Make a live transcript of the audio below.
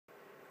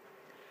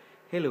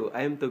Hello,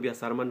 I am Tobias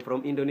Sarman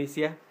from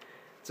Indonesia.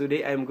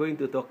 Today I am going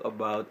to talk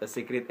about a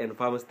secret and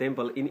famous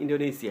temple in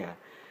Indonesia.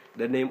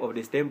 The name of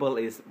this temple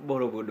is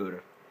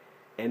Borobudur,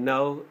 and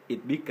now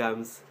it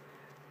becomes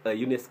a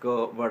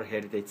UNESCO World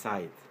Heritage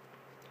Site.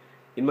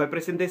 In my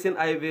presentation,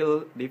 I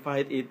will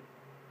divide it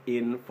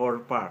in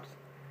 4 parts.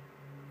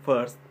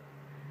 First,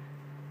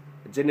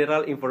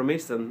 general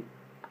information,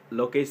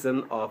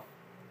 location of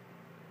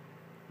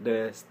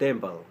the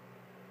temple.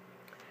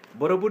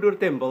 Borobudur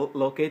Temple,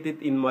 located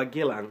in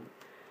Magelang,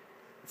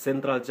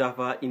 Central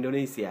Java,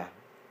 Indonesia,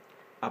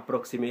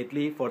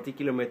 approximately 40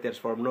 kilometers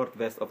from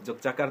northwest of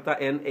Yogyakarta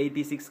and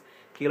 86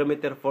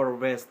 kilometers from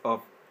west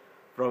of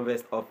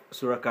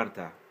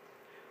Surakarta.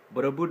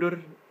 Borobudur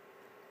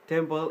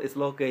Temple is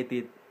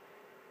located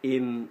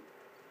in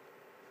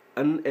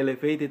an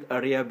elevated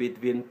area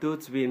between two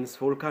twin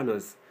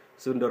volcanoes,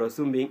 Sundoro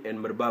Sumbing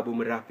and Merbabu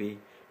Merapi,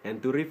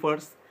 and two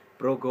rivers,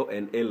 Progo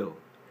and Elo.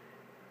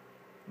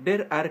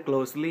 There are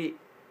closely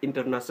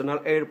international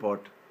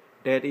airport,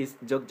 that is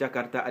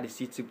Yogyakarta Adi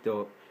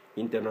Sucipto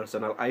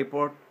International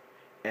Airport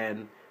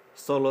and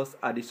Solos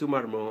Adi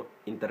Sumarmo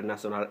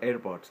International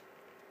Airport.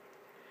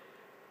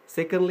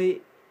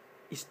 Secondly,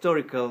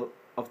 historical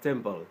of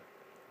temple.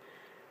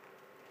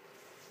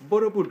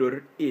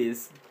 Borobudur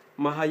is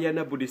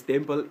Mahayana Buddhist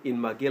temple in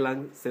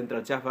Magelang, Central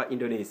Java,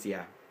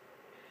 Indonesia.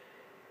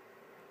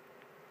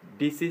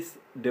 This is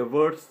the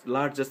world's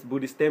largest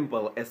Buddhist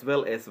temple as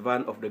well as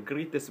one of the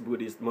greatest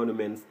Buddhist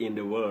monuments in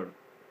the world.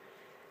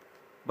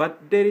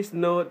 But there is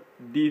no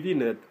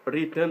definite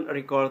written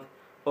record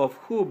of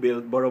who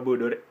built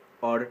Borobudur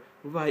or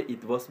why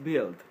it was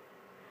built.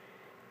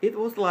 It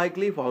was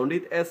likely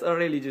founded as a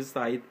religious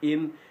site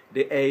in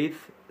the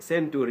 8th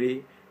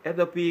century at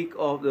the peak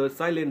of the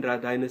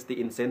Sailendra dynasty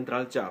in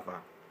Central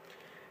Java.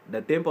 The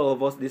temple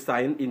was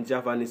designed in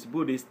Javanese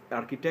Buddhist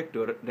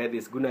architecture, that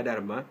is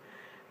Gunadharma,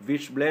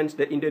 which blends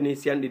the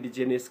Indonesian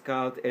indigenous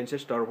cult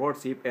ancestor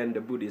worship and the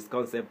Buddhist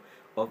concept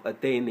of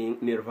attaining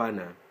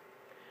nirvana.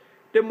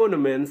 The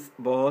monuments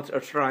both a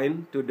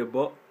shrine to the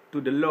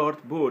Lord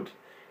Buddha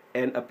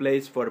and a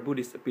place for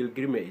Buddhist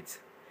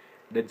pilgrimage.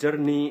 The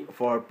journey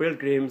for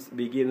pilgrims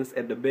begins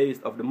at the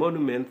base of the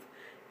monument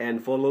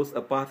and follows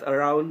a path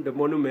around the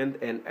monument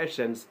and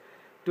ascends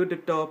to the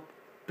top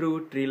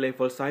through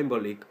three-level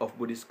symbolic of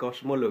Buddhist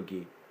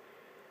cosmology.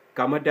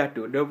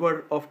 Kamadhatu, the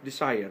word of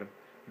desire,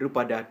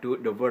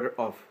 Rupadhatu, the word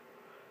of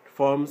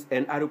forms,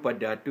 and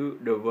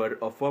Arupadhatu, the word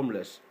of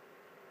formless.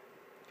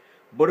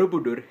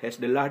 Borobudur has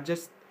the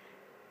largest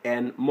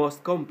and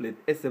most complete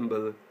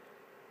ensemble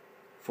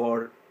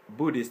for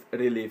Buddhist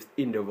reliefs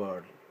in the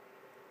world.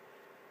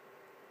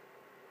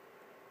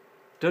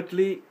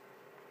 Thirdly,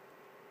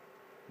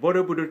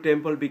 Borobudur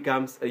Temple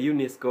becomes a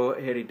UNESCO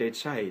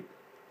heritage site.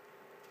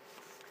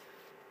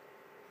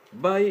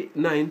 By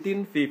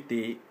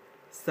 1950,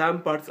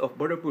 some parts of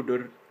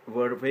Borobudur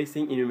were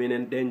facing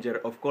imminent danger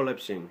of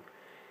collapsing.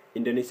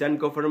 Indonesian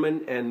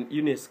government and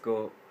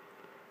UNESCO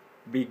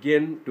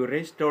began to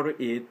restore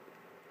it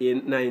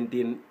in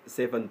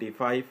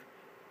 1975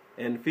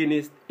 and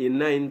finished in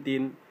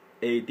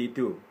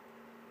 1982.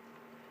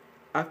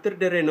 After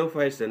the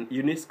renovation,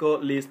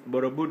 UNESCO listed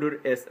Borobudur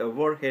as a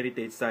World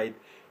Heritage Site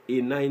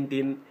in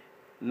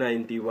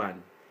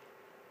 1991.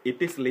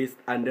 It is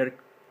listed under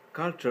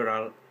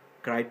cultural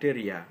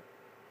criteria.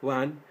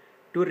 1.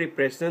 To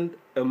represent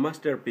a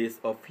masterpiece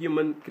of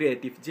human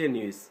creative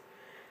genius.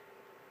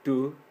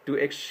 2. To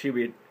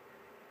exhibit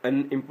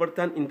an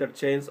important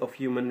interchange of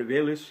human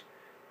values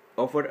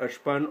over a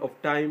span of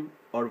time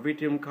or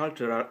within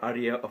cultural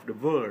area of the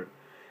world,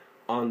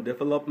 on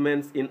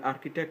developments in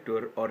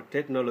architecture or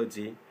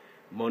technology,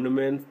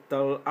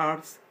 monumental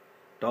arts,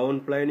 town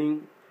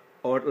planning,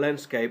 or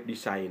landscape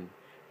design.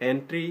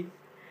 And 3.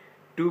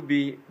 To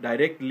be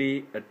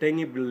directly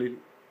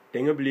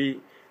tangibly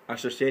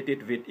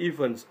associated with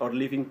events or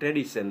living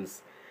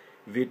traditions,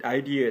 with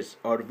ideas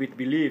or with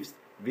beliefs,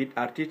 with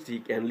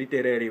artistic and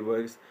literary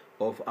works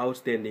of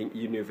outstanding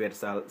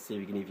universal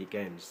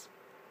significance.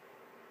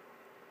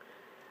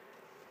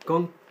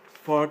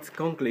 Fourth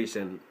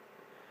conclusion.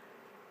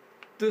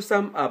 To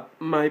sum up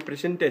my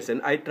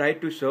presentation, I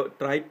tried to show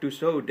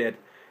that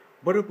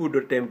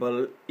Borobudur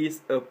Temple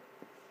is a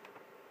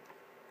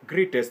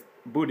greatest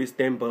Buddhist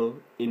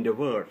temple in the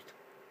world.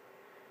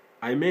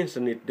 I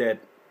mentioned the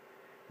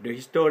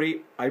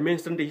history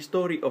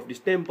of this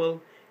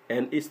temple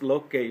and its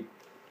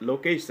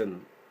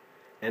location.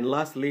 And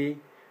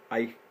lastly,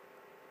 I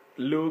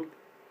looked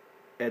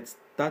at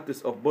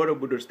status of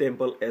Borobudur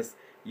Temple as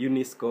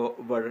UNESCO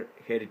World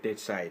Heritage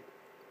Site.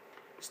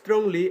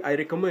 Strongly, I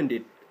recommend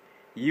it.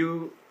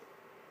 You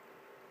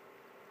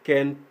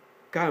can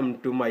come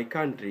to my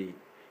country.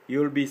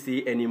 You'll be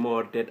see any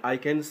more that I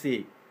can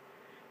see.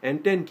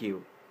 And thank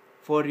you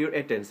for your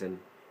attention.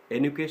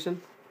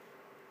 Education